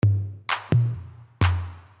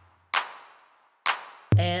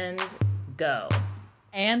go.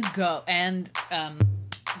 And go. And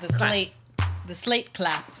the slate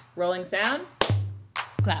clap. Rolling sound?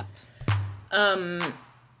 Clap.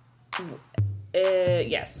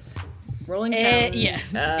 Yes. Rolling sound. Yes.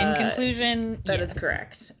 In conclusion, that is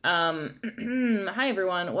correct. Hi,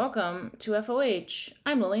 everyone. Welcome to FOH.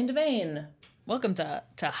 I'm Lillian Devane. Welcome to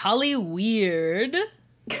Holly Weird.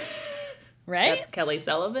 Right? That's Kelly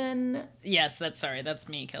Sullivan. Yes, that's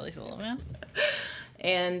me, Kelly Sullivan.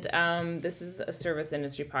 And this is a service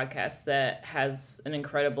industry podcast that has an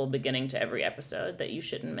incredible beginning to every episode that you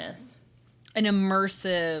shouldn't miss. An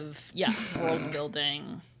immersive, world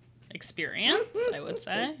building experience, I would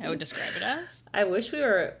say. I would describe it as. I wish we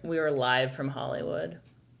were live from Hollywood.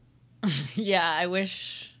 Yeah, I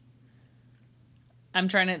wish. I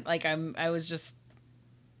was just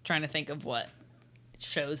trying to think of what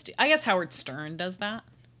shows do. I guess Howard Stern does that.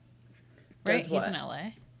 Right? Does what? He's in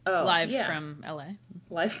LA. Oh, Live from LA.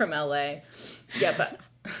 Live from LA. Yeah, but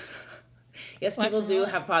yes, people do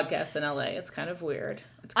have podcasts in LA. It's kind of weird.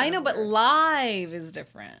 I know, but live is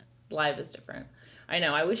different. Live is different. I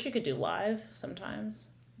know. I wish we could do live sometimes,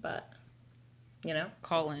 but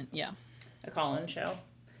Call in, yeah. A call-in show.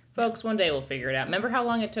 Folks, one day we'll figure it out. Remember how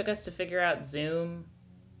long it took us to figure out Zoom?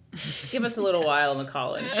 Give us a little while on the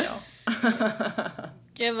call-in show.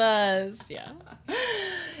 Give us, yeah.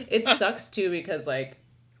 It sucks too because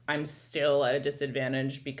I'm still at a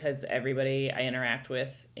disadvantage because everybody I interact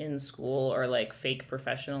with in school or fake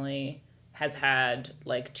professionally has had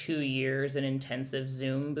 2 years in intensive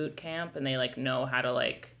Zoom boot camp, and they know how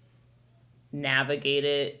to navigate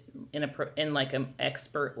it in an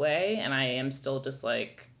expert way, and I am still just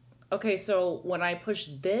okay, so when I push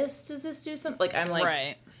this, does this do something?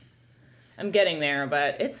 Right. I'm getting there,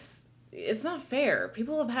 but it's not fair.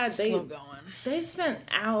 People have had slow going. They've spent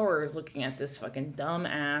hours looking at this fucking dumb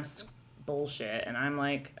ass bullshit, and I'm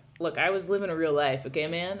look, I was living a real life, okay,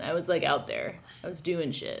 man? I was out there. I was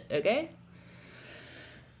doing shit, okay?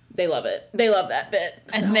 They love it. They love that bit.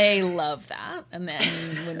 So. And they love that. And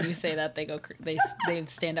then when you say that, they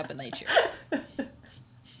stand up and they cheer.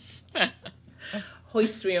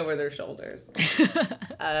 Hoist me over their shoulders.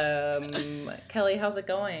 Kelly, how's it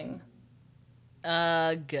going?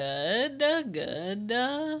 Good. I'm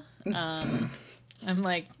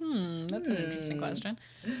that's an interesting question.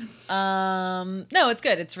 No, it's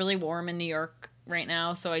good. It's really warm in New York right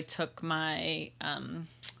now, so I took my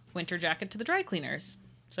winter jacket to the dry cleaners.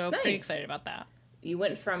 So I'm pretty excited about that. You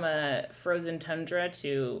went from a frozen tundra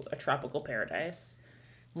to a tropical paradise.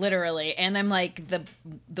 Literally. And I'm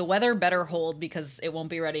the weather better hold because it won't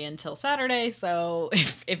be ready until Saturday. So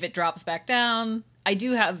if it drops back down, I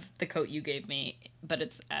do have the coat you gave me, but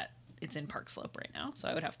it's in Park Slope right now. So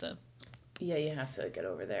I would have to. Yeah, you have to get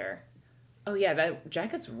over there. Oh yeah, that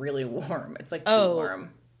jacket's really warm. It's too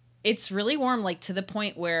warm. It's really warm, to the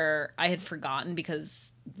point where I had forgotten because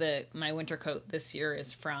my winter coat this year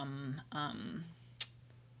is from an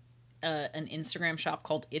Instagram shop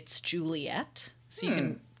called It's Juliet. So you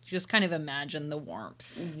can just kind of imagine the warmth.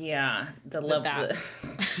 Yeah, the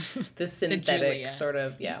synthetic the sort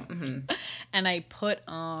of, yeah. Mm-hmm. And I put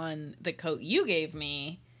on the coat you gave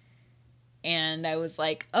me, and I was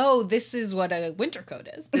like, oh, this is what a winter coat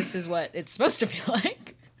is. This is what it's supposed to be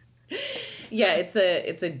like. Yeah, it's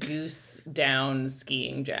a goose down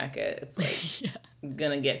skiing jacket. It's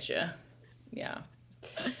gonna get you. Yeah.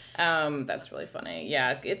 That's really funny.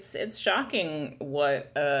 Yeah, it's shocking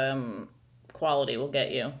what quality will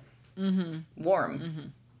get you. Mm-hmm.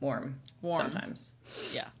 Warm sometimes.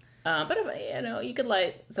 Yeah. But if you could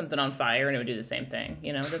light something on fire and it would do the same thing.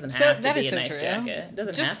 It doesn't have to be a nice jacket. It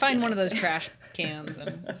doesn't just have to find be one of those trash cans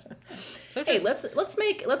and. Hey, let's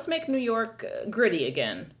make New York gritty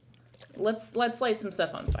again. Let's light some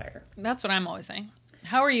stuff on fire. That's what I'm always saying.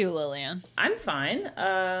 How are you, Lillian? I'm fine.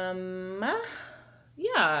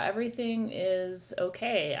 Yeah, everything is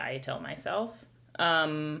okay, I tell myself.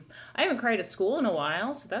 I haven't cried at school in a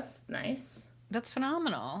while, so that's nice. That's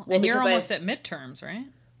phenomenal. Well, and you're almost at midterms, right?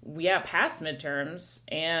 Yeah, past midterms,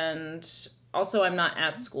 and also I'm not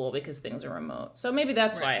at school because things are remote. So maybe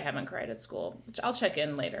that's why I haven't cried at school, which I'll check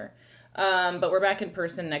in later. But we're back in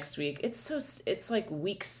person next week. It's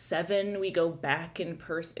week 7 we go back in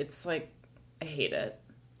person. It's I hate it.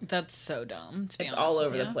 That's so dumb. It's all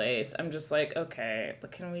over the place. I'm just okay,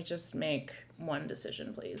 but can we just make one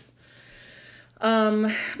decision, please? But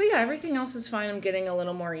yeah, everything else is fine. I'm getting a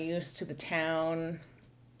little more used to the town.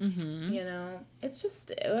 Mm-hmm. It's just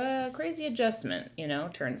a crazy adjustment,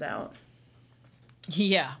 turns out.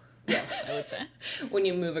 Yeah. Yes, I would say. When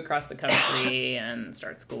you move across the country and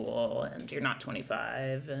start school and you're not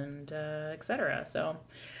 25 and et cetera. So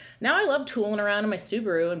Now I love tooling around in my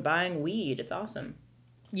Subaru and buying weed. It's awesome.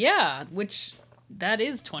 Yeah, which that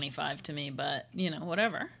is 25 to me, but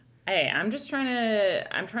whatever. Hey, I'm trying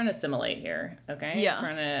to assimilate here, okay? Yeah.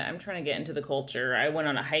 I'm trying to get into the culture. I went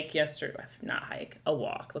on a hike yesterday, not hike, a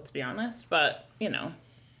walk, let's be honest, but, No,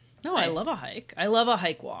 nice. I love a hike. I love a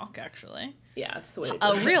hike walk, actually. Yeah, it's the way to do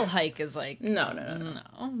A it. real hike is like No,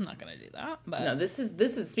 I'm not gonna do that. But no. This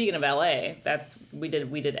is speaking of LA. We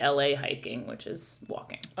did LA hiking, which is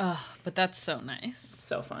walking. but that's so nice.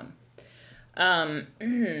 So fun.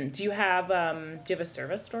 Do you have a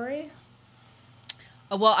service story?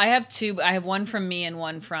 Well, I have two. I have one from me and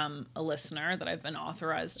one from a listener that I've been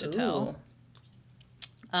authorized to tell.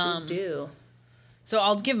 Please do. So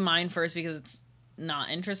I'll give mine first because it's not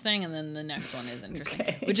interesting, and then the next one is interesting.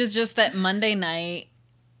 Okay. Which is just that Monday night,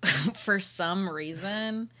 for some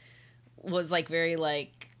reason, was like very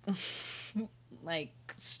like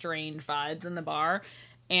strange vibes in the bar,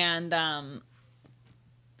 and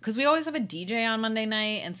because we always have a DJ on Monday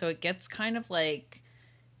night, and so it gets kind of like,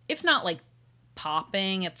 if not like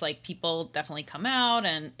popping, it's like people definitely come out,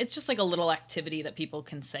 and it's just like a little activity that people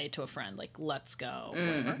can say to a friend, like, let's go.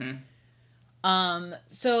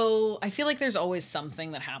 So I feel like there's always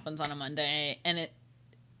something that happens on a Monday, and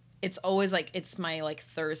it's always like, it's my like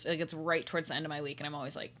Thursday, like it's right towards the end of my week, and I'm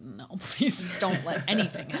always like, no, please don't let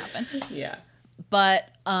anything happen. Yeah. But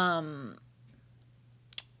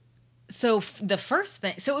so the first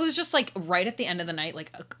thing, so it was just like right at the end of the night,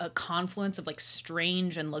 like a confluence of like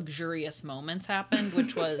strange and luxurious moments happened,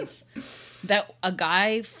 which was that a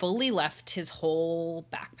guy fully left his whole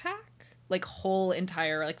backpack, like whole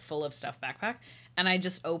entire like full of stuff backpack, and I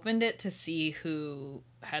just opened it to see who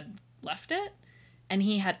had left it, and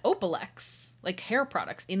he had Opalex, like hair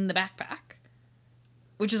products, in the backpack,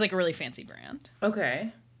 which is like a really fancy brand.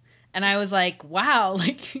 Okay. And I was like, wow,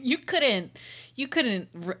 like you couldn't,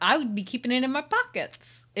 I would be keeping it in my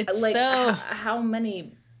pockets. It's like, so, how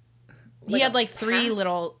many? he had like three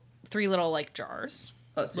little like jars.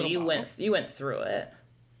 Oh, so you went through it.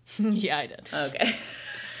 Yeah, I did. Okay.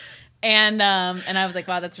 And I was like,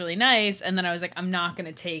 wow, that's really nice. And then I was like, I'm not going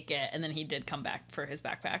to take it. And then he did come back for his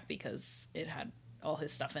backpack because it had all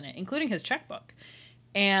his stuff in it, including his checkbook.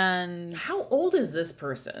 And how old is this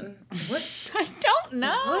person? What? I don't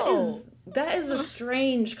know. That is a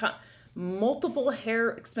strange multiple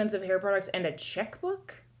expensive hair products and a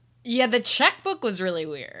checkbook? Yeah, the checkbook was really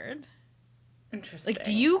weird. Interesting. Like,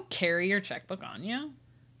 do you carry your checkbook on you?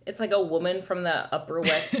 It's like a woman from the Upper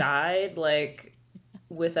West Side, like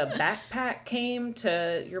with a backpack came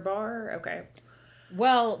to your bar? Okay.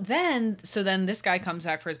 Well, then this guy comes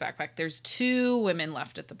back for his backpack. There's two women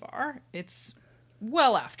left at the bar. It's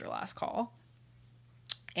well after last call.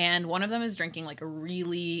 And one of them is drinking like a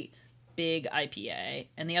really big IPA,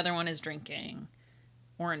 and the other one is drinking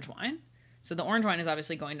orange wine. So the orange wine is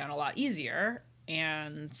obviously going down a lot easier,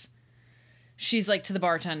 and she's like to the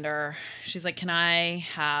bartender, she's like, can I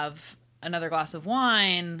have another glass of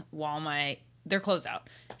wine while they're closed out.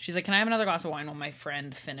 She's like, can I have another glass of wine while my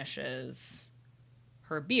friend finishes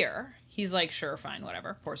her beer? He's like, sure, fine,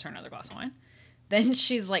 whatever. Pours her another glass of wine. Then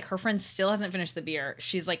she's like, her friend still hasn't finished the beer.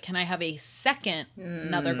 She's like, can I have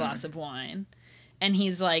another glass of wine? And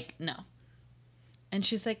he's like, no. And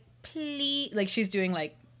she's like, please. Like, she's doing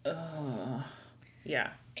like, yeah.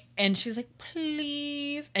 And she's like,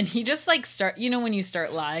 please. And he just like when you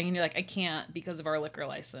start lying and you're like, I can't because of our liquor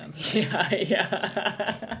license.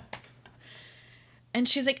 Yeah. And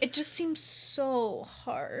she's like, it just seems so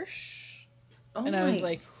harsh. Oh, and I was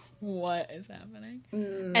like, what is happening?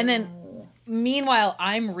 No. And then, meanwhile,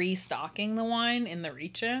 I'm restocking the wine in the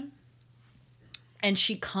reach-in. And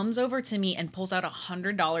she comes over to me and pulls out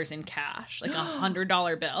 $100 in cash, like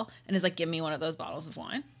 $100 bill, and is like, give me one of those bottles of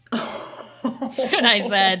wine. And I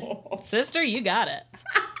said, sister, you got it.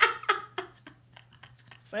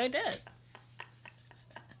 So I did.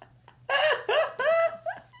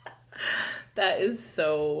 That is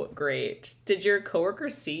so great. Did your coworker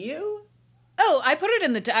see you? Oh, I put it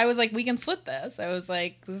in I was like, we can split this. I was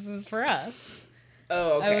like, this is for us.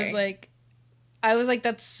 Oh, okay. I was like,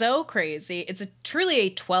 that's so crazy. It's truly a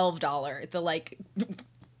 $12. The like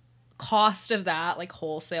cost of that, like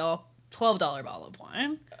wholesale, $12 bottle of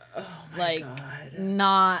wine. Oh my like, God.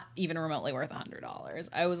 Not even remotely worth $100.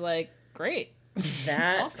 I was like, great.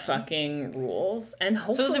 That awesome. Fucking rules. And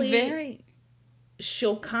hopefully so it was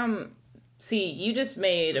she'll come. See, you just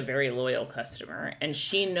made a very loyal customer, and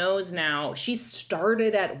she knows now. She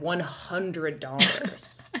started at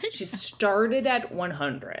 $100. She started at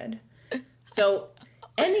 $100. So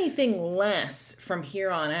anything less from here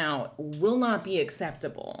on out will not be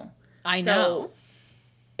acceptable. I know.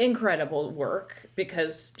 incredible work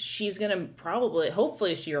because she's gonna probably,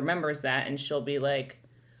 hopefully she remembers that, and she'll be like,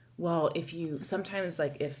 well, if you sometimes,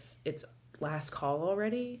 like, if it's last call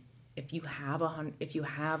already, if you have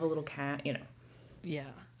a little cat, you know, Yeah.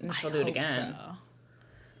 and she'll I do it hope again. so.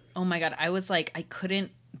 Oh my God. I was like, I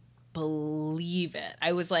couldn't believe it.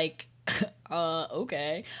 I was like,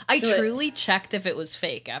 okay. I You're like, truly checked if it was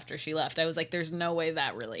fake after she left. I was like, there's no way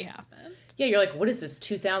that really happened. yeah, you're like, what is this,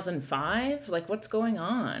 2005? Like, what's going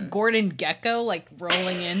on? Gordon Gecko, like,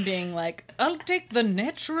 rolling in, being like, I'll take the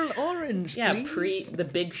natural orange, Yeah, please. The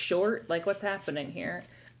Big Short. Like, what's happening here?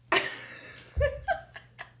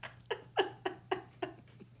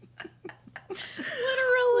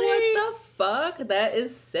 Literally. What the fuck? That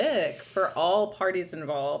is sick for all parties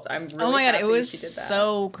involved. I'm really Oh my God, happy it was she did that.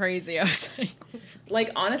 so crazy. I was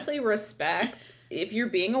Like, honestly, respect if you're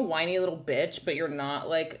being a whiny little bitch, but you're not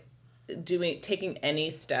like taking any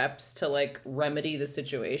steps to like remedy the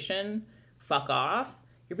situation. Fuck off.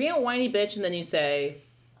 You're being a whiny bitch, and then you say,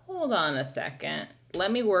 "Hold on a second.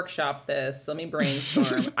 Let me workshop this. Let me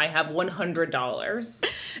brainstorm. I have $100."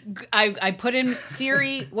 I put in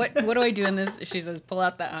Siri, what do I do in this? She says, pull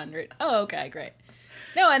out that 100. Oh, okay, great.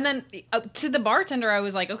 No, and then to the bartender, I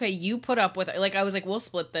was like, okay, you put up with it. Like, I was like, we'll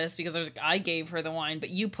split this because I gave her the wine, but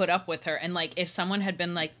you put up with her. And like, if someone had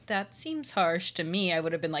been like, that seems harsh to me, I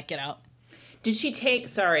would have been like, get out. Did she take,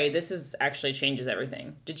 sorry, this is actually changes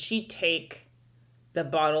everything. Did she take the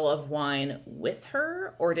bottle of wine with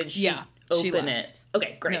her, or did she she open left. it?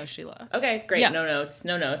 Okay, great. No, she left. Okay, great. Yeah. No notes.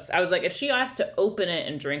 No notes. I was like, if she asked to open it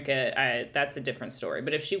and drink it, that's a different story.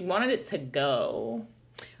 But if she wanted it to go,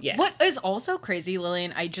 yes. What is also crazy,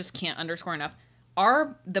 Lillian, I just can't underscore enough.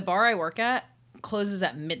 The bar I work at closes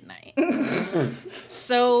at midnight.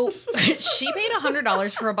 So she paid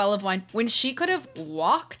 $100 for a bottle of wine when she could have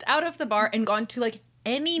walked out of the bar and gone to like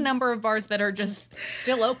any number of bars that are just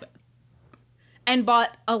still open and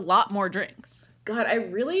bought a lot more drinks. God, I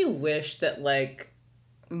really wish that like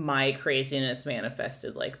my craziness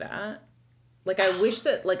manifested like that. Like, I wish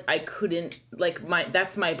that like I couldn't, like,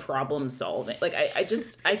 that's my problem solving. Like,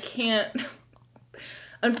 I can't.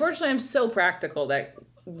 Unfortunately, I'm so practical that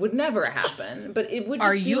would never happen. But it would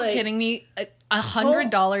just Are be you like, kidding me?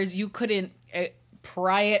 $100, you couldn't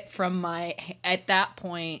pry it from my, at that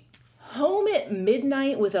point. home at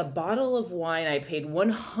midnight with a bottle of wine I paid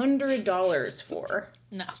 $100 for.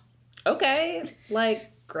 No. Okay,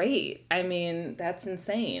 like, great. I mean, that's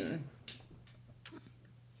insane.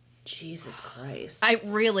 Jesus Christ.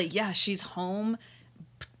 She's home,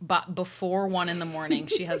 but before 1 a.m,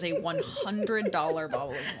 she has a $100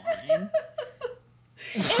 bottle of wine.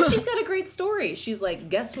 And she's got a great story. She's like,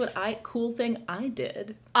 guess what cool thing I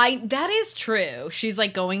did? That is true. She's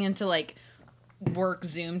like going into like work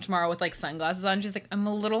Zoom tomorrow with like sunglasses on. She's like, I'm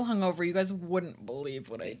a little hungover. You guys wouldn't believe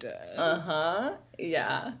what I did. Uh-huh.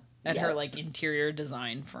 Yeah. At her like interior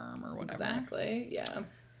design firm or whatever. Exactly. Yeah.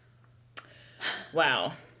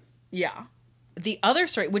 Wow. Yeah. The other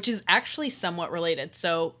story, which is actually somewhat related.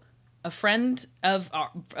 So a friend of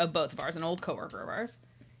both of ours, an old coworker of ours,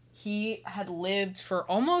 he had lived for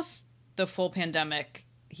almost the full pandemic.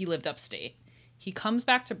 He lived upstate. He comes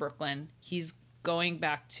back to Brooklyn. He's going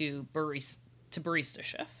back to barista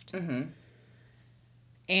shift. Mm-hmm.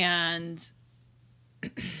 And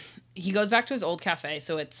he goes back to his old cafe.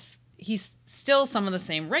 So he's still some of the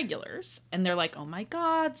same regulars. And they're like, oh my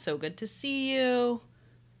God, so good to see you.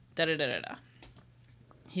 Da-da-da-da-da.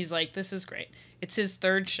 He's like, this is great. It's his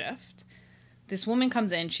third shift. This woman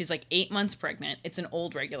comes in. She's like 8 months pregnant. It's an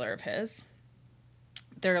old regular of his.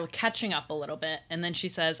 They're catching up a little bit. And then she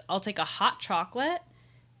says, I'll take a hot chocolate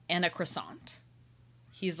and a croissant.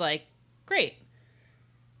 He's like, great.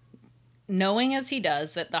 Knowing as he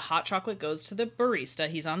does that the hot chocolate goes to the barista,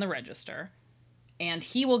 he's on the register, and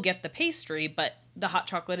he will get the pastry, but the hot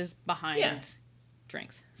chocolate is behind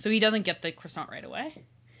drinks. So he doesn't get the croissant right away.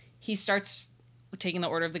 He starts taking the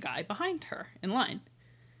order of the guy behind her in line.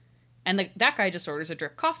 And that guy just orders a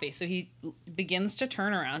drip coffee. So he begins to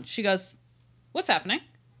turn around. She goes, what's happening?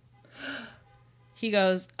 He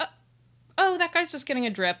goes, oh, that guy's just getting a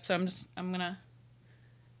drip, so I'm going to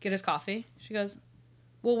get his coffee. She goes,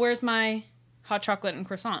 well, where's my hot chocolate and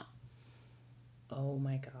croissant? Oh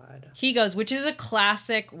my God. He goes, which is a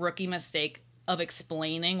classic rookie mistake of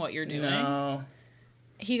explaining what you're doing. No.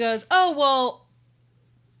 He goes, oh, well,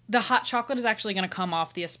 the hot chocolate is actually going to come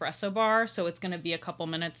off the espresso bar, so it's going to be a couple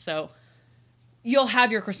minutes, so you'll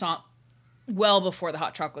have your croissant well before the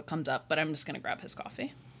hot chocolate comes up, but I'm just going to grab his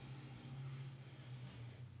coffee.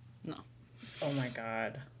 No. Oh my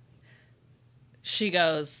God. She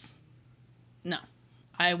goes, no,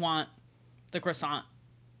 I want the croissant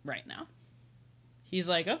right now. He's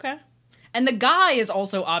like, okay. And the guy is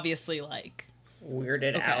also obviously like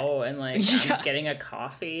weirded out and like I'm getting a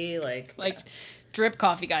coffee, like Drip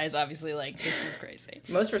Coffee guy is obviously like, this is crazy.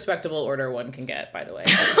 Most respectable order one can get, by the way.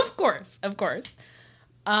 Of course.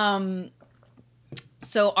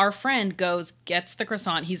 So our friend gets the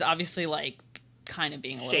croissant. He's obviously like kind of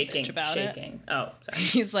being a little bitch about it. Oh, sorry.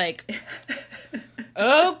 He's like,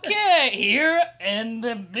 okay, here and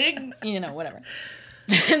the big, whatever.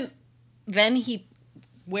 Then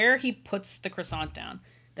where he puts the croissant down,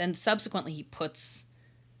 then subsequently he puts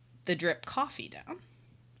the Drip Coffee down.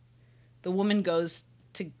 The woman goes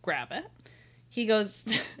to grab it. He goes,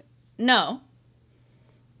 no.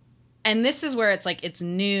 And this is where it's like, it's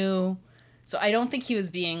new. So I don't think he was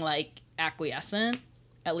being like acquiescent,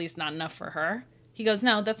 at least not enough for her. He goes,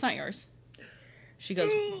 no, that's not yours. She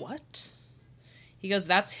goes, what? He goes,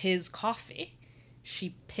 that's his coffee.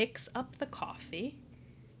 She picks up the coffee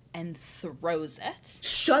and throws it.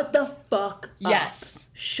 Shut the fuck up. Yes.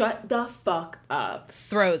 Shut the fuck up.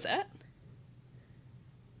 Throws it.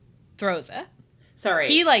 Sorry.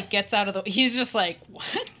 He like gets out of he's just like,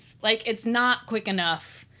 what? Like, it's not quick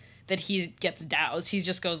enough that he gets doused. He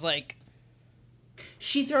just goes like.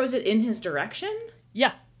 She throws it in his direction?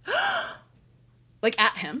 Yeah. Like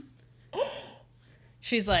at him.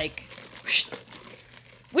 She's like,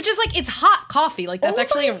 which is like, it's hot coffee. Like, that's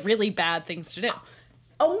actually a really bad thing to do.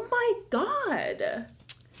 Oh my God.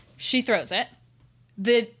 She throws it.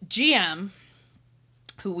 The GM,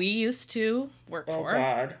 who we used to work for,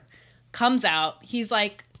 God. Comes out. He's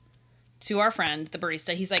like, to our friend, the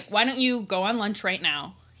barista, he's like, why don't you go on lunch right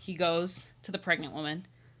now? He goes to the pregnant woman.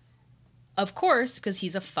 Of course, because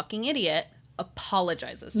he's a fucking idiot,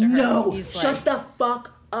 apologizes to her. No, he's shut like, the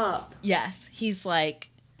fuck up. Yes. He's like,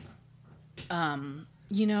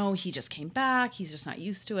 he just came back. He's just not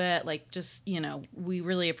used to it. Like, just, we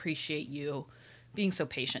really appreciate you being so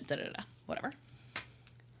patient, da-da-da, whatever.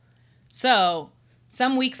 So,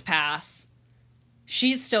 some weeks pass.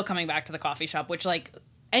 She's still coming back to the coffee shop, which, like,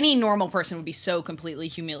 any normal person would be so completely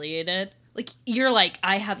humiliated. Like, you're like,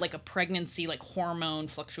 I had, like, a pregnancy, like, hormone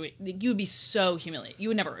fluctuate. You would be so humiliated. You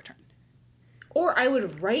would never return. Or I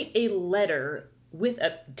would write a letter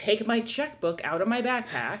take my checkbook out of my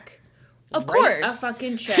backpack. Of course. A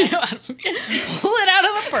fucking check. Pull it out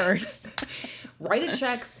of the purse. Write a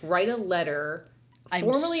check, write a letter,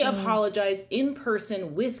 formally apologize in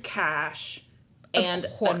person with cash and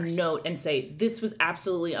a note and say, this was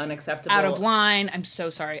absolutely unacceptable. Out of line. I'm so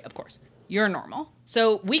sorry. Of course. You're normal.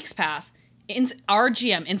 So weeks pass. Our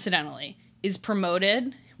GM, incidentally, is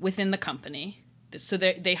promoted within the company. So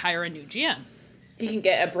they hire a new GM. He can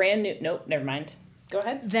get a brand new... Nope, never mind. Go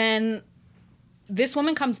ahead. Then this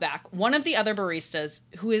woman comes back. One of the other baristas,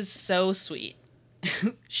 who is so sweet,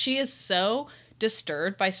 she is so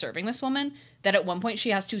disturbed by serving this woman that at one point she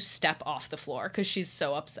has to step off the floor because she's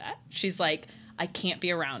so upset. She's like, I can't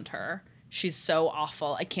be around her. She's so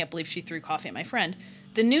awful. I can't believe she threw coffee at my friend.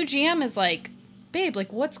 The new GM is like, babe,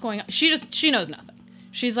 like, what's going on? She knows nothing.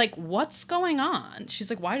 She's like, what's going on? She's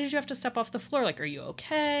like, why did you have to step off the floor? Like, are you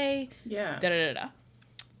okay? Yeah. Da-da-da-da.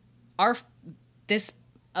 This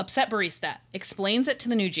upset barista explains it to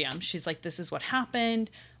the new GM. She's like, this is what happened.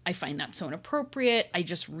 I find that so inappropriate. I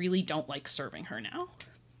just really don't like serving her now.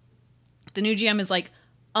 The new GM is like,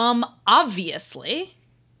 obviously.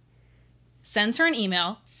 Sends her an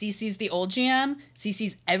email, CCs the old GM,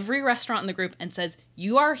 CCs every restaurant in the group, and says,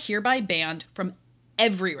 you are hereby banned from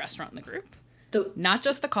every restaurant in the group. Not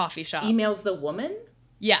just the coffee shop. Emails the woman?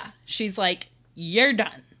 Yeah. She's like, you're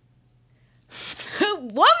done.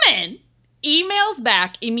 Woman emails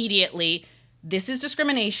back immediately, this is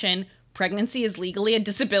discrimination. Pregnancy is legally a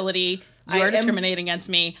disability. You are discriminating against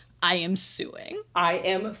me. I am suing. I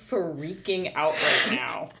am freaking out right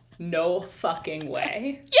now. No fucking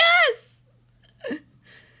way. Yes!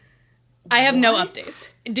 I have no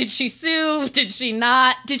updates. Did she sue? Did she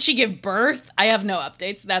not? Did she give birth? I have no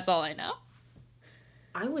updates. That's all I know.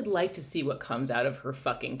 I would like to see what comes out of her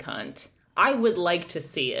fucking cunt. I would like to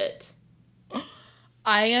see it.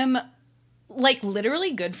 I am, like,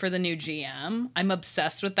 literally good for the new GM. I'm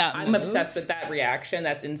obsessed with that move. I'm obsessed with that reaction.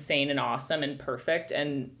 That's insane and awesome and perfect.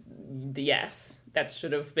 And yes, that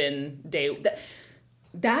should have been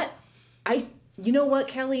you know what,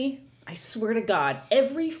 Kelly? I swear to God,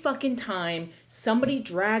 every fucking time somebody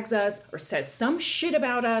drags us or says some shit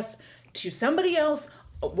about us to somebody else,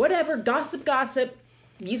 whatever, gossip,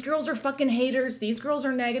 these girls are fucking haters, these girls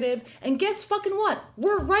are negative, and guess fucking what?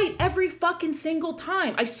 We're right every fucking single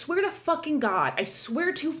time. I swear to fucking God. I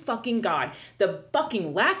swear to fucking God. The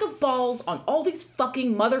fucking lack of balls on all these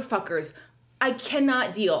fucking motherfuckers, I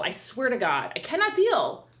cannot deal. I swear to God. I cannot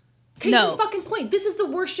deal. Case No. in fucking point. This is the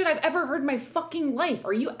worst shit I've ever heard in my fucking life.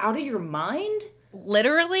 Are you out of your mind?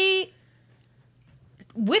 Literally,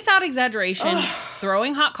 without exaggeration,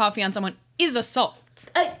 throwing hot coffee on someone is assault.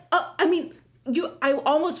 I mean, I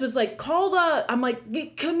almost was like, I'm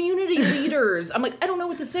like, community leaders. I'm like, I don't know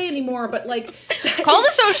what to say anymore, but like. Call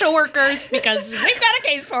the social workers because we've got a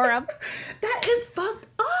case for them. That is fucked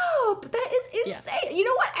up. That is insane. Yeah. You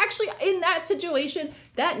know what? Actually, in that situation,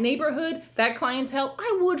 that neighborhood, that clientele,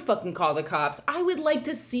 I would fucking call the cops. I would like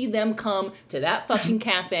to see them come to that fucking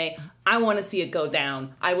cafe. I want to see it go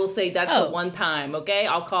down. I will say that's the one time, okay?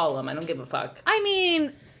 I'll call them. I don't give a fuck. I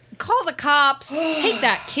mean, call the cops, take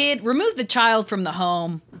that kid, remove the child from the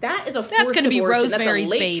home. That is a forced That's going to be abortion. Rosemary's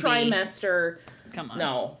That's a late baby. trimester. Come on.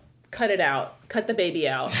 No. Cut it out. Cut the baby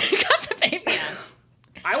out. Cut the baby out.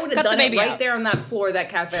 I would have done it right there on that floor of that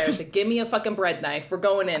cafe. I was like, give me a fucking bread knife. We're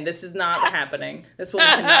going in. This is not happening. This woman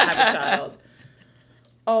cannot have a child.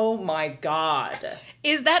 Oh my God.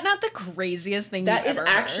 Is that not the craziest thing that you've is ever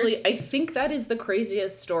actually, heard? I think that is the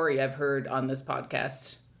craziest story I've heard on this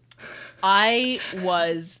podcast.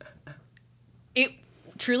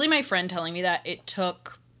 Truly my friend telling me that it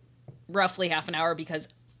took roughly half an hour because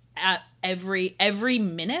at every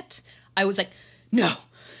minute I was like, no.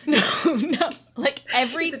 Like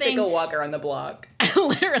everything. To take a walk around the block.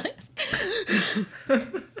 Literally.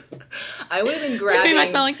 I would have been grabbing my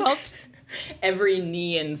smelling salts. Every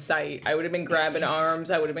knee in sight. I would have been grabbing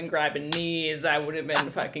arms. I would have been grabbing knees. I would have been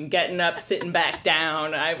fucking getting up, sitting back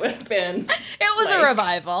down. I would have been. It was a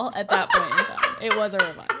revival at that point in time. It was a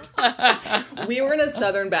revival. We were in a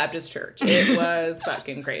Southern Baptist church. It was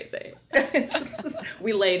fucking crazy.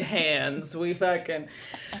 We laid hands. We fucking.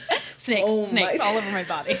 Snakes all over my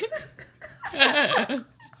body.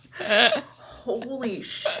 Holy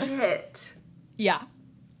shit. Yeah.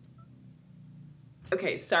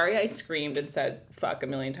 Okay, sorry I screamed and said fuck a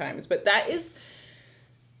million times, but that is...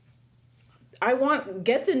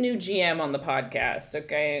 Get the new GM on the podcast,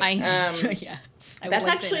 okay? Yes. That's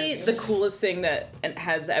actually the coolest thing that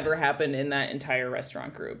has ever happened in that entire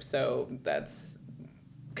restaurant group, so that's...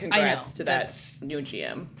 Congrats to that new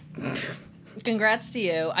GM. Congrats to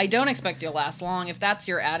you. I don't expect you'll last long. If that's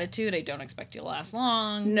your attitude, I don't expect you'll last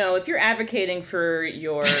long. No, if you're advocating for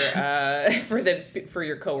your for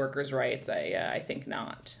your coworkers' rights, I think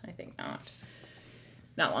not. I think not.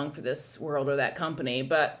 Not long for this world or that company,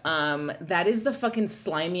 but that is the fucking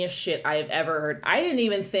slimiest shit I have ever heard. I didn't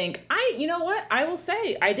even think you know what? I will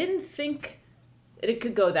say I didn't think it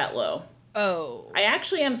could go that low. Oh. I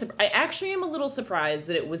actually am a little surprised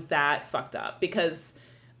that it was that fucked up because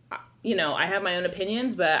you know, I have my own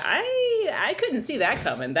opinions, but I couldn't see that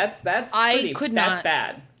coming. That's that's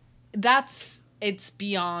bad. It's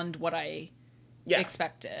beyond what I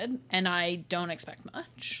expected, and I don't expect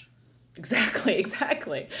much. Exactly.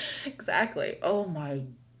 Oh my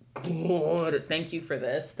God. Thank you for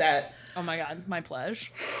this. Oh my God, my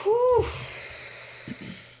pleasure.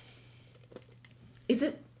 Is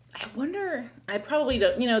it? I wonder. I probably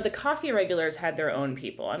don't. You know, the coffee regulars had their own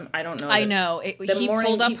people. I don't know. I know. He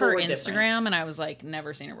pulled up her Instagram, different. and I was like,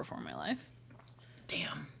 never seen her before in my life.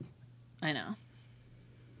 Damn. I know.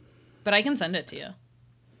 But I can send it to you.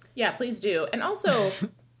 Yeah, please do. And also,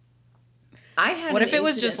 I had. What if it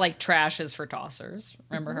was just like trash is for tossers?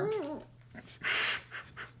 Remember her?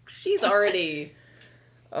 She's already.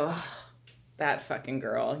 Oh, that fucking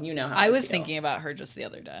girl. You know how I was thinking about her just the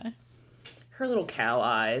other day. Her little cow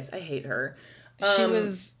eyes. I hate her.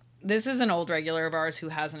 This is an old regular of ours who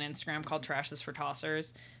has an Instagram called Trash is for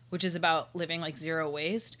Tossers, which is about living like zero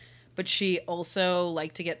waste. But she also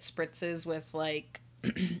liked to get spritzes with like,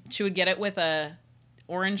 she would get it with a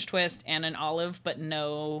orange twist and an olive, but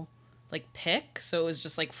no like pick. So it was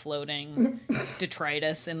just like floating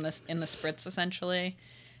detritus in the spritz essentially.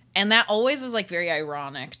 And that always was like very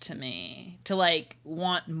ironic to me to like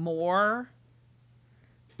want more,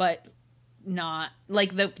 but not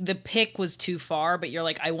like the pick was too far, but you're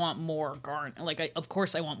like, I want more of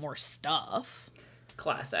course I want more stuff.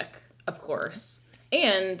 Classic, of course.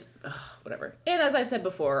 And whatever. And as I've said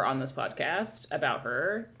before on this podcast about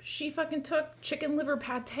her, she fucking took chicken liver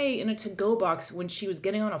pate in a to-go box when she was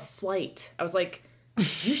getting on a flight. I was like,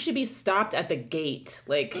 you should be stopped at the gate.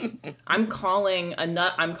 Like, I'm calling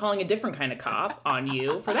a different kind of cop on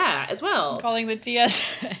you for that as well. I'm calling the TS.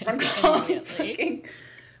 I'm calling fucking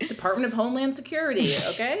Department of Homeland Security,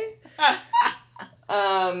 okay?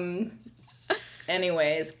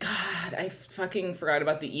 Anyways, God, I fucking forgot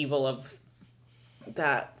about the evil of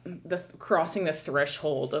that, crossing the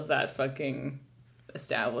threshold of that fucking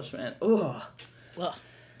establishment. Ugh. Ugh,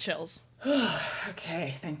 chills.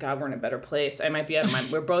 Okay, thank God we're in a better place. I might be out of my.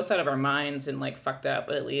 We're both out of our minds and like fucked up,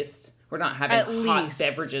 but at least we're not having At hot least.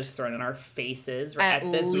 beverages thrown in our faces at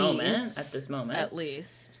this moment. At this moment. At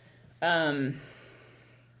least.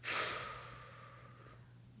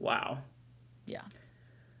 Wow. Yeah.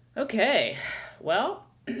 Okay. Well,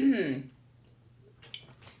 God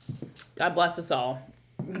bless us all.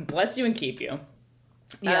 Bless you and keep you.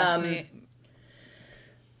 Yes.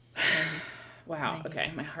 Wow.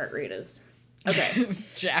 Okay. My heart rate is okay.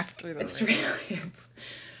 Jacked through the It's roof. really, it's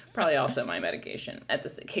probably also my medication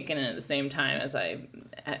kicking in at the same time as I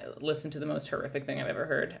listen to the most horrific thing I've ever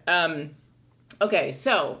heard. Okay,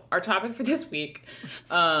 so our topic for this week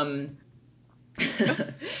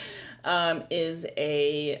is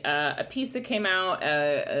a piece that came out.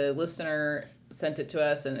 A listener sent it to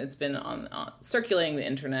us, and it's been on circulating the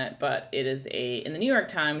internet. But it is in the New York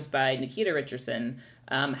Times by Nikita Richardson.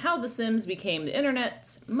 How The Sims Became the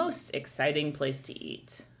Internet's Most Exciting Place to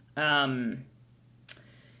Eat. And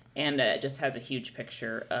it just has a huge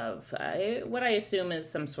picture of what I assume is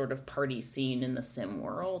some sort of party scene in the Sim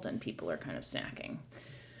world, and people are kind of snacking.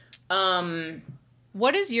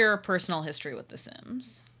 What is your personal history with The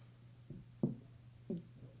Sims?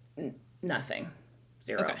 Nothing.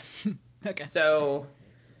 Zero. Okay. Okay. So,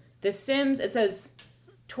 The Sims, it says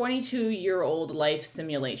 22-year-old life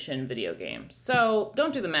simulation video game. So,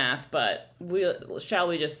 don't do the math, but shall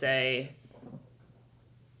we just say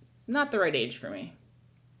not the right age for me.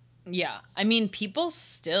 Yeah. I mean, people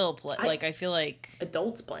still play. I feel like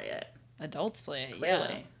adults play it. Adults play it,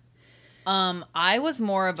 Clearly. Yeah. I was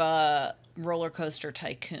more of a roller coaster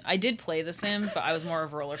tycoon. I did play The Sims, but I was more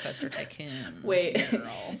of a roller coaster tycoon. Wait.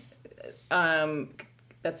 Girl.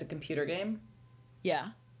 That's a computer game? Yeah.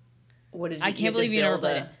 What did you I can't believe you never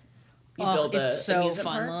played it. You build it's so amusement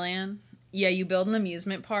fun, park? Lillian. Yeah, you build an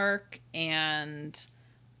amusement park, and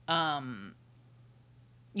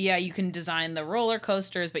yeah, you can design the roller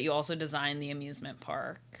coasters, but you also design the amusement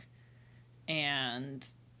park, and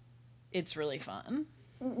it's really fun.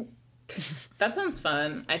 That sounds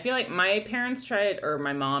fun. I feel like my parents tried, or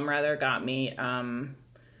my mom rather, got me.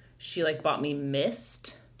 She bought me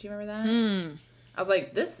Myst. Do you remember that? I was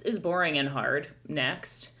like, this is boring and hard.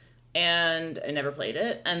 Next. And I never played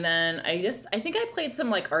it. And then I think I played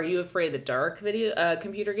some Are You Afraid of the Dark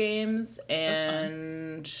computer games,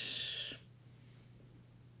 and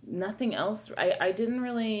nothing else. I didn't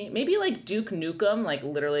really, maybe Duke Nukem,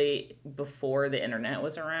 literally before the internet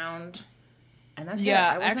was around. And that's it.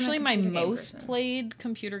 I wasn't actually a my computer game most person. played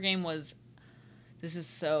computer game was, this is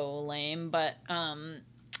so lame, but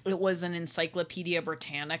it was an Encyclopedia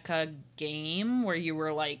Britannica game where you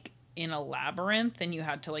were in a labyrinth and you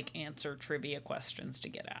had to answer trivia questions to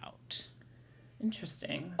get out.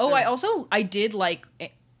 Interesting. Oh, I did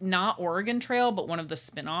not Oregon Trail, but one of the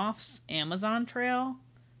spin-offs, Amazon Trail.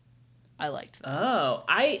 I liked that. Oh,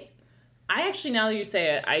 I actually, now that you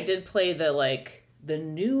say it, I did play the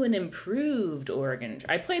new and improved Oregon.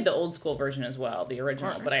 I played the old school version as well, the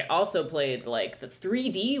original, but I also played the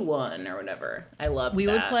 3D one or whatever. I loved that. We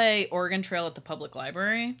would play Oregon Trail at the public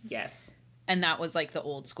library. Yes. And that was the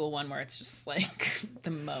old school one where it's just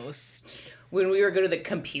the most. When we were go to the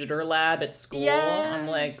computer lab at school, Yes. I'm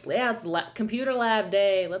like, yeah, it's computer lab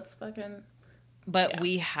day. Let's fucking. But Yeah.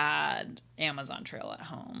 we had Amazon Trail at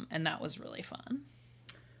home, and that was really fun.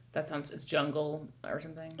 That sounds. It's jungle or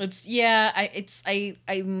something.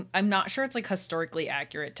 I'm not sure it's historically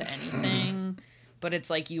accurate to anything, but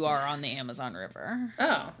it's you are on the Amazon River.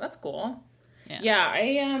 Oh, that's cool. Yeah.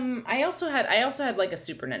 I also had a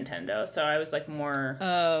Super Nintendo, so I was more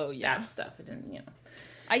Oh yeah. that stuff. I didn't,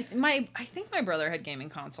 I think my brother had gaming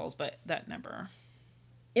consoles, but that never.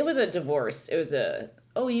 It was a divorce. It was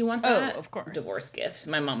you want that? Oh, of course. Divorce gift.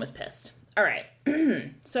 My mom was pissed. All right.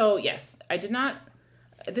 So, yes, I did not.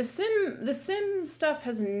 The Sim stuff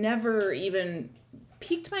has never even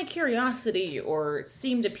piqued my curiosity or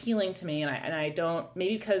seemed appealing to me. And I don't,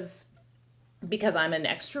 maybe because I'm an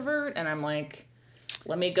extrovert and I'm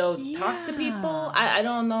let me go talk to people. I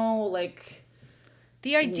don't know,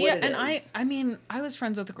 The idea, what it and is. I mean, I was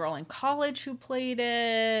friends with a girl in college who played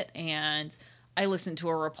it, and I listened to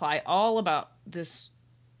her reply all about this.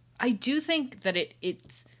 I do think that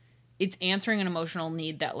it's answering an emotional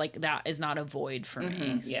need that that is not a void for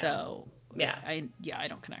me. yeah. So Yeah. I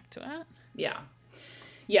don't connect to it. Yeah.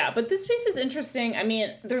 Yeah, but this piece is interesting. I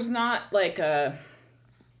mean, there's not an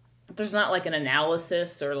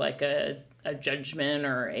analysis or a judgment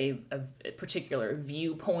or a particular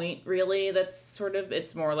viewpoint really. That's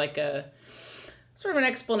it's more a sort of an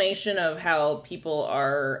explanation of how people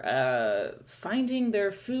are finding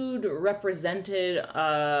their food represented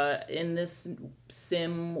in this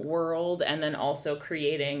sim world, and then also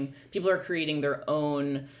people are creating their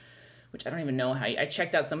own, which I don't even know how. I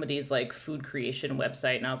checked out somebody's like food creation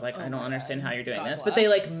website, and I was like, I don't understand how you're doing this. But they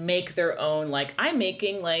like make their own, like, I'm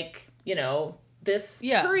making like, this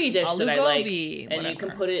curry dish that I like, and you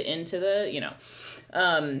can put it into the,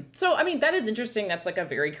 so I mean, that is interesting. That's like a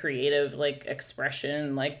very creative like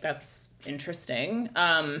expression. Like, that's interesting.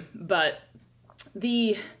 But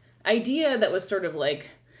the idea that was sort of like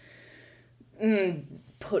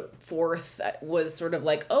put forth was sort of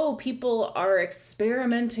like, oh, people are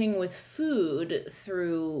experimenting with food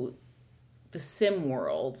through the sim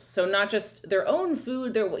world. So not just their own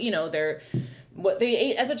food, their what they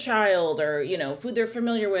ate as a child, or food they're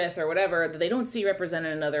familiar with, or whatever, that they don't see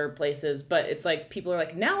represented in other places. But it's like people are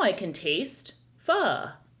like, now I can taste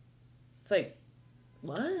pho. It's like,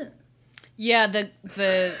 what? Yeah,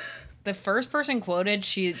 the first person quoted,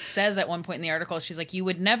 she says at one point in the article, she's like, you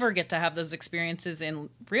would never get to have those experiences in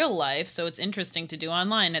real life, so it's interesting to do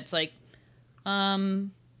online. It's like,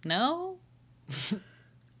 no.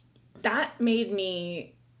 That made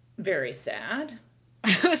me very sad.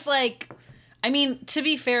 I was like, I mean, to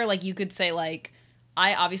be fair, like, you could say, like,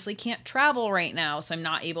 I obviously can't travel right now, so I'm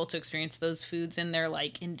not able to experience those foods in their,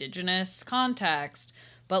 like, indigenous context.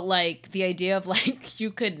 But, like, the idea of, like,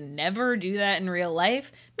 you could never do that in real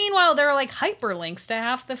life. Meanwhile, there are, like, hyperlinks to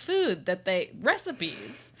half the food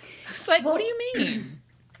recipes. It's like, well, what do you mean?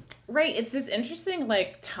 Right. It's this interesting,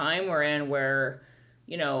 like, time we're in where,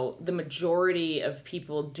 the majority of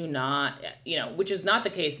people do not, which is not the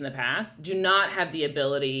case in the past, do not have the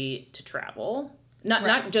ability to travel.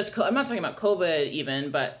 Not just, I'm not talking about COVID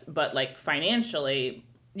even, but like, financially.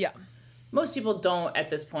 Yeah. Most people don't at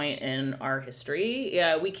this point in our history.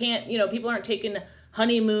 Yeah, we can't, people aren't taking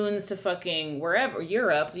honeymoons to fucking wherever,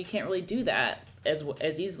 Europe. You can't really do that as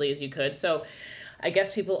easily as you could. So I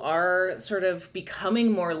guess people are sort of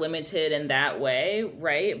becoming more limited in that way,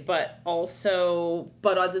 right? But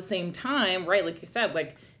at the same time, right, like you said,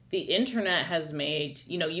 like, the internet has made,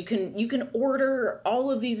 you can order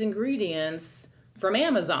all of these ingredients from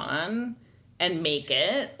Amazon and make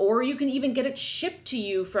it, or you can even get it shipped to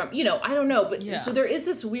you from, I don't know. But so there is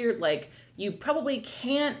this weird, like, you probably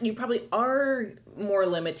are more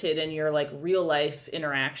limited in your, like, real life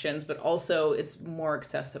interactions, but also it's more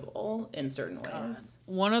accessible in certain ways.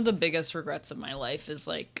 One of the biggest regrets of my life is,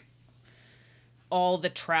 like, all the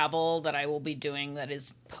travel that I will be doing that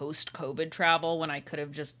is post-COVID travel, when I could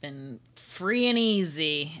have just been free and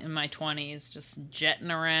easy in my 20s, just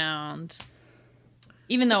jetting around.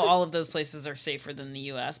 Even though all of those places are safer than the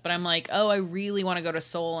U.S. But I'm like, oh, I really want to go to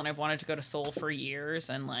Seoul, and I've wanted to go to Seoul for years,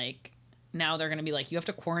 and, like, now they're going to be like, you have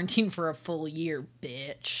to quarantine for a full year,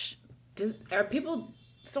 bitch. Are people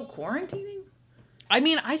still quarantining? I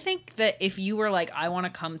mean, I think that if you were like, I want to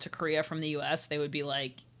come to Korea from the U.S., they would be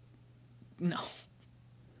like, no.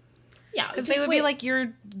 Yeah. Because they would be like,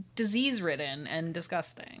 you're disease-ridden and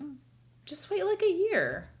disgusting. Just wait like a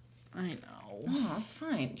year. I know. Oh, that's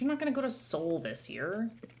fine. You're not going to go to Seoul this year.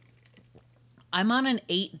 I'm on an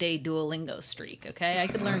 8-day Duolingo streak, okay? I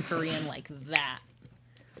could learn Korean like that.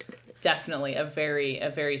 Definitely a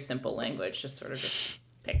very simple language, just sort of just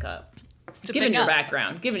pick up. Given your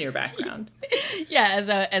background. Yeah, as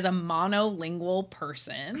a monolingual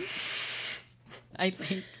person, I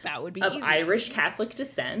think that would be of easy. Irish Catholic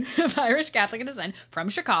descent. Of Irish Catholic descent from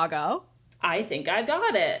Chicago. I think I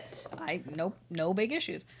got it. No big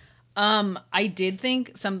issues. I did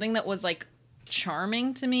think something that was, like,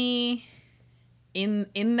 charming to me in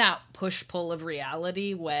that push-pull of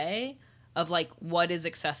reality way of, like, what is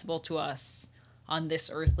accessible to us on this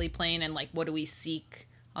earthly plane, and, like, what do we seek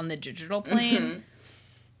on the digital plane,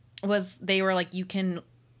 was they were like, you can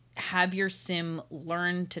have your sim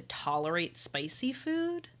learn to tolerate spicy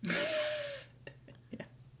food. Yeah.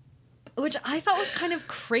 Which I thought was kind of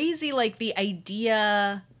crazy, like, the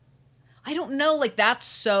idea... I don't know, like, that's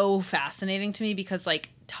so fascinating to me, because,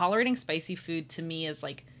 like, tolerating spicy food to me is,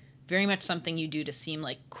 like, very much something you do to seem,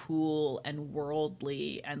 like, cool and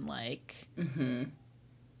worldly and, like,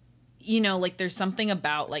 like, there's something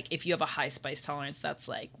about, like, if you have a high spice tolerance, that's,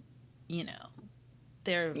 like,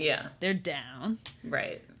 they're down.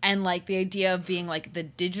 Right. And, like, the idea of being, like, the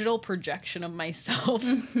digital projection of myself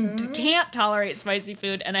can't tolerate spicy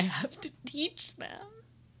food, and I have to teach them.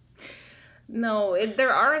 No,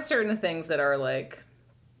 there are certain things that are, like,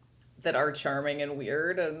 that are charming and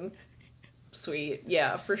weird and sweet.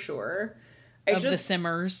 Yeah, for sure. The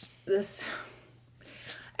simmers.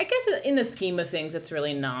 I guess in the scheme of things, it's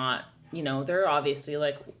really not, they're obviously,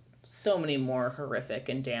 like, so many more horrific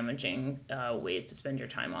and damaging ways to spend your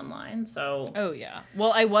time online. So, oh yeah.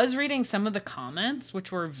 Well, I was reading some of the comments, which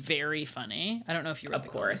were very funny. I don't know if you read of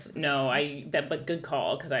course, no, but good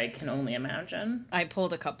call, because I can only imagine. I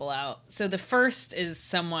pulled a couple out. So the first is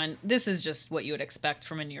someone. This is just what you would expect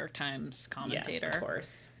from a New York Times commentator. Yes, of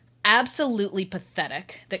course. Absolutely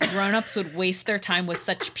pathetic that grown-ups would waste their time with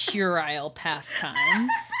such puerile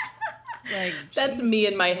pastimes. Like, that's me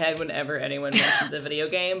in my head whenever anyone mentions a video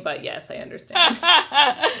game, but yes, I understand.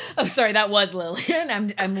 Oh, sorry, that was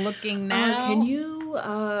Lillian. I'm looking now. Can you?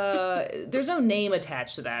 There's no name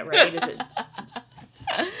attached to that, right? Is it?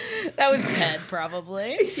 That was Ted,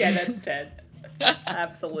 probably. Yeah, that's Ted.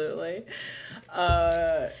 Absolutely.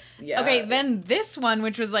 Yeah. Okay, then this one,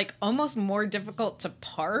 which was like almost more difficult to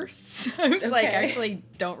parse. I was like, I actually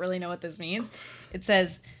don't really know what this means. It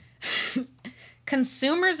says,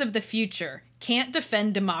 consumers of the future can't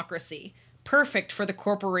defend democracy. Perfect for the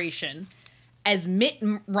corporation. As Mitt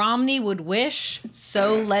Romney would wish,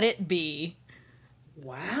 so let it be.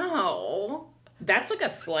 Wow. That's like a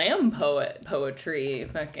slam poetry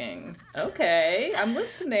fucking. Okay, I'm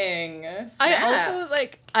listening. Snaps. I also was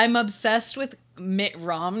like, I'm obsessed with Mitt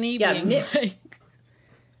Romney being like,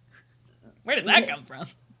 where did that come from?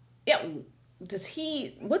 Yeah, does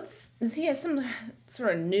he have some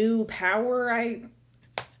sort of new power I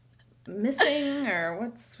missing, or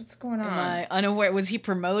what's going on? Am I unaware? Was he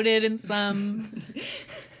promoted in some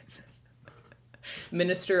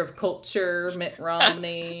Minister of Culture, Mitt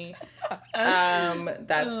Romney?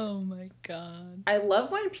 That's, oh my god. I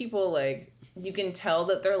love when people, like, you can tell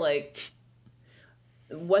that they're like,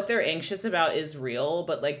 what they're anxious about is real,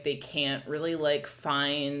 but like they can't really like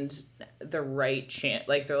find the right chance.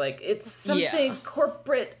 Like they're like, it's something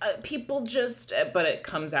corporate, people just, but it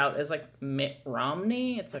comes out as like Mitt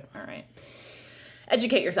Romney. It's like, all right,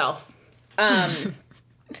 educate yourself.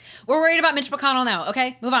 We're worried about Mitch McConnell now.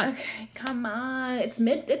 Okay, move on. Okay, come on. It's the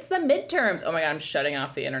midterms. Oh my god, I'm shutting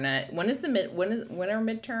off the internet. When are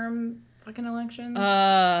midterm fucking elections?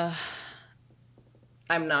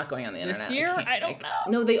 I'm not going on the internet. This year? I don't know.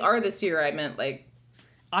 No, they are this year. I meant like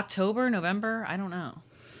October, November? I don't know.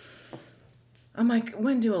 I'm like,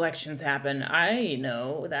 when do elections happen? I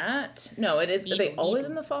know that. No, it is. Are they always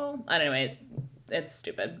in the fall? Anyways, it's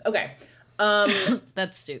stupid. Okay.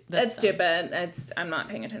 That's stupid. That's stupid. I'm not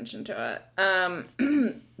paying attention to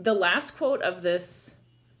it. The last quote of this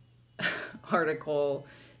article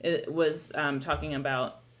was talking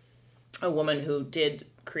about a woman who did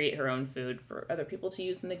create her own food for other people to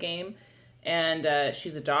use in the game. And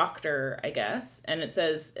she's a doctor, I guess. And it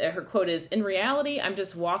says, her quote is, "In reality, I'm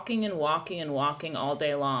just walking and walking and walking all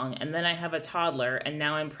day long. And then I have a toddler, and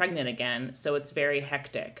now I'm pregnant again. So it's very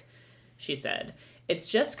hectic," she said. "It's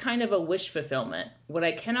just kind of a wish fulfillment. What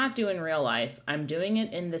I cannot do in real life, I'm doing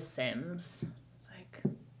it in The Sims." It's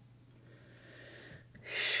like...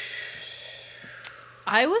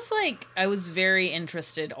 I was very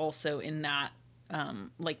interested also in that,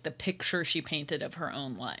 like the picture she painted of her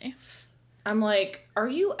own life. I'm like, are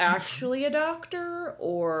you actually a doctor,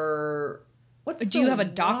 or do you have a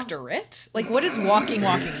doctorate? Like, what is walking?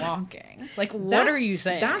 Like, what are you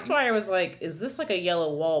saying? That's why I was like, is this like a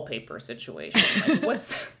yellow wallpaper situation? Like,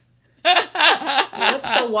 what's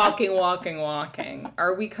the walking?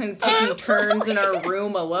 Are we taking turns in our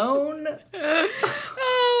room alone?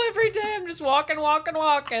 Oh, every day I'm just walking.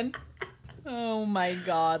 Oh my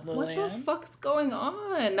god, Lillian. What the fuck's going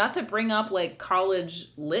on? Not to bring up like college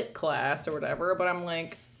lit class or whatever, but I'm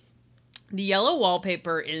like, the yellow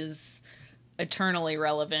wallpaper is eternally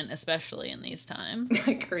relevant, especially in these times.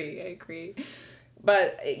 I agree.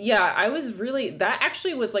 But yeah, I was really, that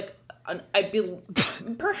actually was like,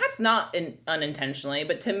 perhaps not unintentionally,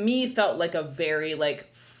 but to me felt like a very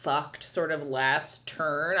like fucked sort of last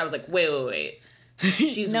turn. I was like, wait.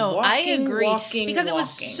 She's no, walking, I agree. Because it was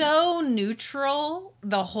so neutral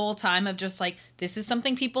the whole time of just like, this is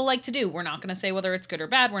something people like to do. We're not going to say whether it's good or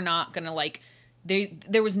bad. We're not going to like,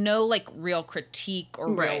 there was no like real critique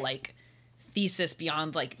or real like thesis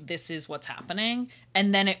beyond like, this is what's happening.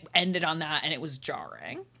 And then it ended on that and it was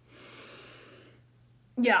jarring.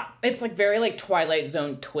 Yeah. It's like very like Twilight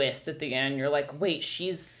Zone twist at the end. You're like, wait,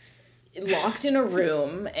 she's locked in a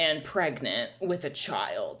room and pregnant with a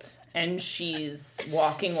child. And she's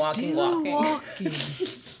walking.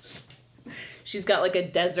 She's got like a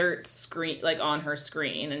desert screen, like on her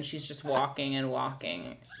screen, and she's just walking and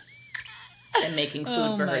making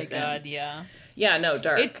food for her Sims. Oh my god, yeah. Yeah, no,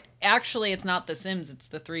 dark. It's not The Sims, it's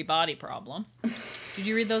the 3-Body Problem. Did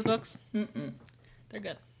you read those books? Mm-mm. They're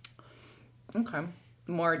good. Okay.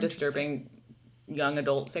 More disturbing young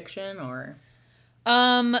adult fiction, or?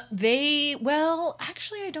 Well,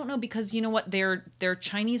 actually I don't know because you know what? They're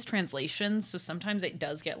Chinese translations, so sometimes it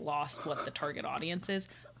does get lost what the target audience is.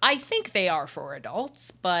 I think they are for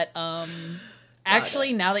adults, but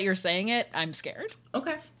actually now that you're saying it, I'm scared.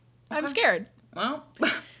 Okay. I'm scared. Well,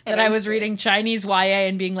 that I was reading Chinese YA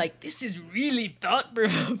and being like, this is really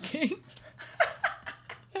thought-provoking.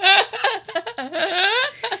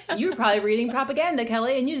 You were probably reading propaganda,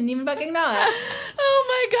 Kelly, and you didn't even fucking know it. Oh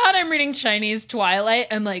my god, I'm reading Chinese Twilight.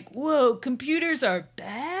 I'm like, whoa, computers are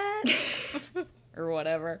bad? Or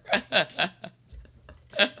whatever.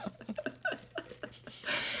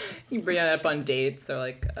 You bring that up on dates. They're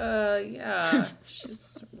like, yeah,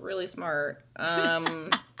 she's really smart.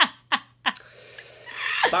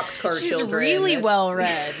 Boxcar she's Children. She's really well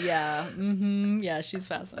read. Yeah. Mm-hmm. Yeah, she's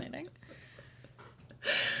fascinating.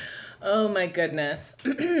 Oh my goodness.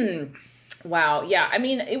 Wow. Yeah. I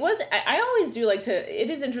mean, I always do like to, it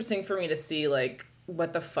is interesting for me to see like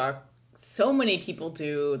what the fuck so many people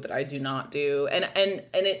do that I do not do. And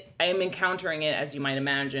I am encountering it, as you might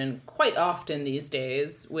imagine, quite often these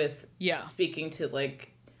days with speaking to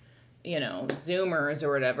like, you know, Zoomers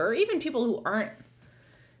or whatever, even people who aren't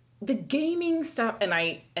the gaming stuff. And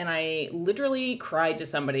I literally cried to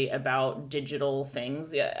somebody about digital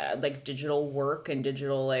things, like digital work and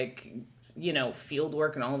digital, like, you know, field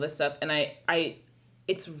work and all of this stuff. And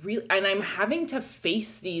it's real, and I'm having to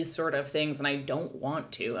face these sort of things, and I don't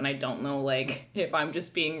want to, and I don't know, like, if I'm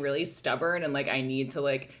just being really stubborn and, like, I need to,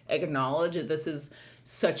 like, acknowledge that this is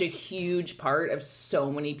such a huge part of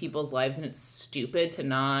so many people's lives, and it's stupid to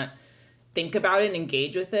not think about it and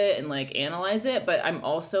engage with it and, like, analyze it, but I'm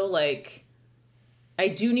also, like, I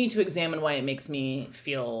do need to examine why it makes me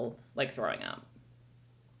feel like throwing up.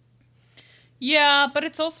 Yeah, but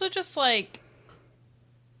it's also just, like,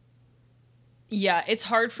 yeah, it's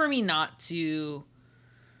hard for me not to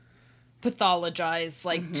pathologize,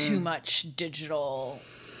 like, too much digital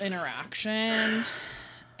interaction.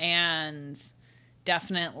 And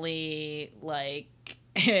definitely, like,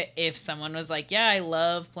 if someone was like, yeah, I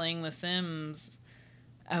love playing The Sims,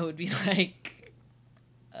 I would be like,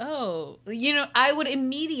 oh, you know, I would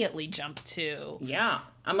immediately jump to. Yeah.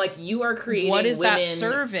 I'm like, you are creating what is women that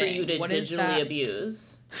serving? For you to digitally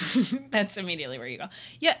abuse. That's immediately where you go.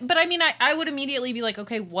 Yeah, but I mean, I would immediately be like,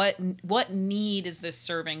 okay, what need is this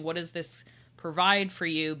serving? What does this provide for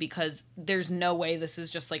you? Because there's no way this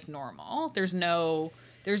is just like normal. There's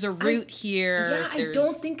a root here. Yeah, I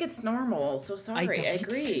don't think it's normal. So sorry, I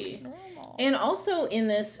agree. It's normal. And also in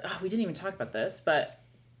this, we didn't even talk about this, but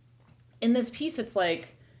in this piece, it's like,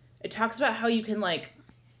 it talks about how you can like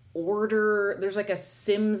order, there's like a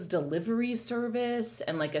Sims delivery service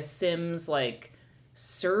and like a Sims like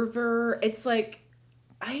server. It's like,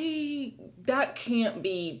 that can't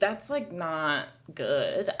be, that's like not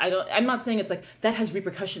good. I'm not saying it's like that has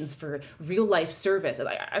repercussions for real life service.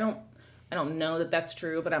 Like, I don't know that that's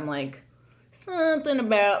true, but I'm like, something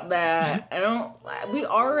about that. We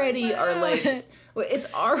already are like,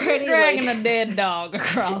 it's already dragging like a dead dog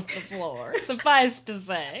across the floor. Suffice to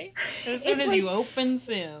say, as soon as like, you open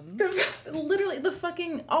Sims, literally the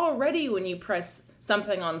fucking already when you press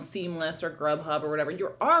something on Seamless or Grubhub or whatever,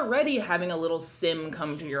 you're already having a little sim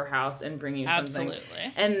come to your house and bring you something.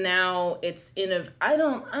 Absolutely. And now it's I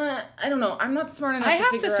don't know. I'm not smart enough. I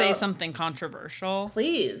have to say something controversial,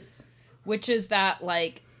 please. Which is that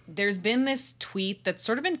like, there's been this tweet that's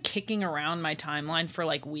sort of been kicking around my timeline for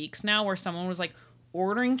like weeks now where someone was like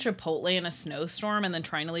ordering Chipotle in a snowstorm and then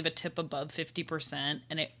trying to leave a tip above 50%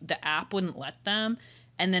 and the app wouldn't let them.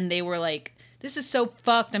 And then they were like, this is so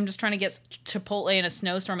fucked. I'm just trying to get Chipotle in a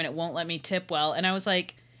snowstorm and it won't let me tip well. And I was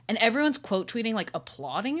like, and everyone's quote tweeting like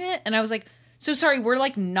applauding it. And I was like, so sorry, we're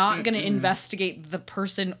like not going to investigate the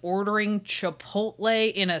person ordering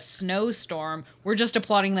Chipotle in a snowstorm. We're just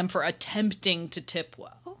applauding them for attempting to tip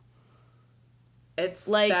well. It's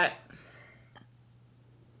like that.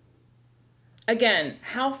 Again,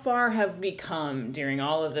 how far have we come during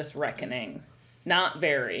all of this reckoning? Not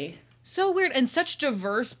very. So weird. And such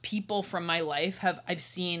diverse people from my life I've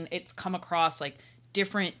seen it's come across like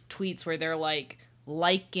different tweets where they're like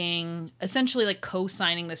liking, essentially like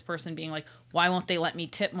co-signing this person being like, why won't they let me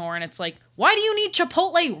tip more? And it's like, why do you need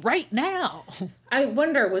Chipotle right now? I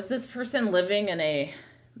wonder, was this person living in a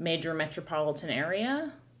major metropolitan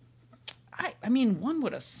area? I mean, one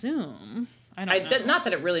would assume. I don't know. Not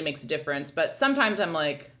that it really makes a difference, but sometimes I'm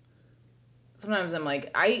like,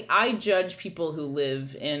 I judge people who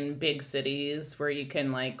live in big cities where you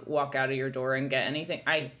can like walk out of your door and get anything.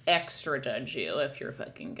 I extra judge you if you're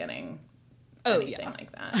fucking getting anything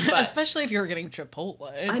like that. But, especially if you're getting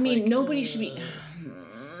Chipotle. I mean, nobody should be...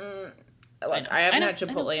 Look, I haven't had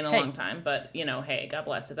Chipotle in a long time, but, you know, hey, God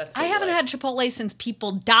bless if that's what I you haven't like. had Chipotle since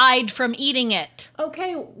people died from eating it.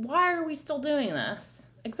 Okay, why are we still doing this?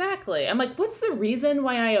 Exactly. I'm like, what's the reason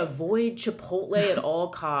why I avoid Chipotle at all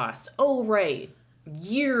costs? Oh, right.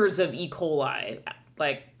 Years of E. coli.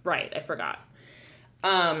 Like, right, I forgot.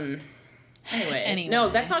 Anyways, no,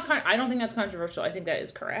 that's not, I don't think that's controversial. I think that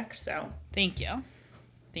is correct, so. Thank you.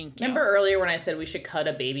 Remember earlier when I said we should cut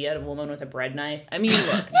a baby out of a woman with a bread knife? I mean,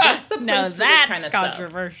 look, that's the place for this kind of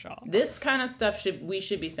controversial. Stuff. This kind of stuff we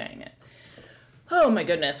should be saying it. Oh my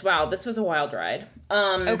goodness! Wow, this was a wild ride.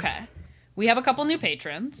 Okay, we have a couple new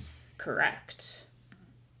patrons. Correct.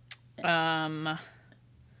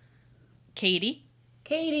 Katie.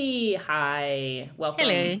 Katie, hi. Welcome.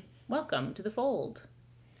 Hello. Welcome to the fold.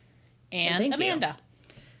 And Amanda. You.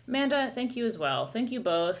 Amanda, thank you as well. Thank you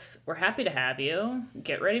both. We're happy to have you.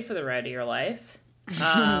 Get ready for the ride of your life.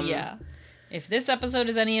 Yeah. If this episode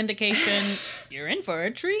is any indication, you're in for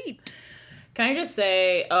a treat. Can I just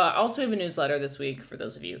say, also we have a newsletter this week for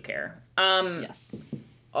those of you who care. Yes.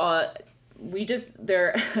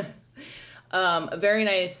 They're a very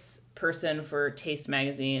nice person for Taste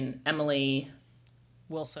Magazine, Emily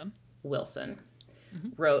Wilson.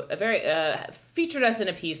 Wrote a very featured us in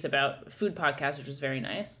a piece about food podcasts, which was very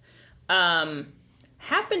nice.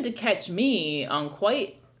 Happened to catch me on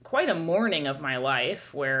quite a morning of my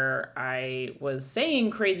life where I was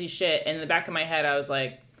saying crazy shit, and in the back of my head I was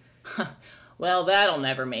like, huh, well, that'll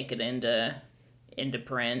never make it into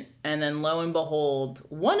print. And then lo and behold,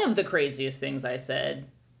 one of the craziest things I said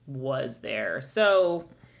was there. So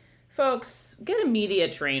folks, get a media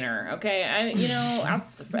trainer, okay?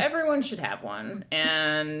 Everyone should have one.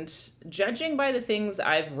 And judging by the things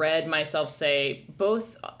I've read myself say,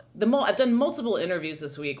 I've done multiple interviews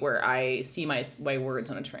this week where I see my words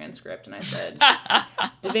on a transcript, and I said,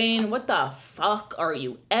 Devane, what the fuck are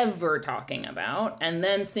you ever talking about? And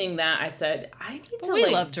then seeing that, I said, We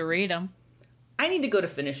love to read them. I need to go to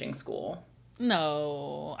finishing school.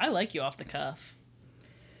 No, I like you off the cuff.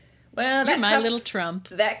 Well, you're my little Trump.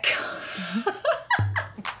 That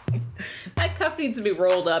cuff needs to be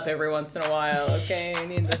rolled up every once in a while, okay? I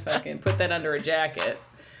need to fucking put that under a jacket.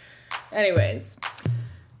 Anyways,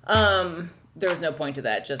 there was no point to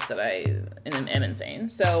that, just that I am insane.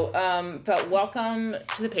 So, but welcome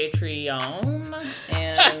to the Patreon,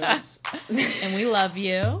 and and we love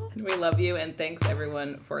you. We love you, and thanks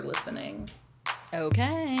everyone for listening.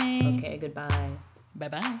 Okay. Okay, goodbye.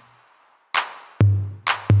 Bye-bye.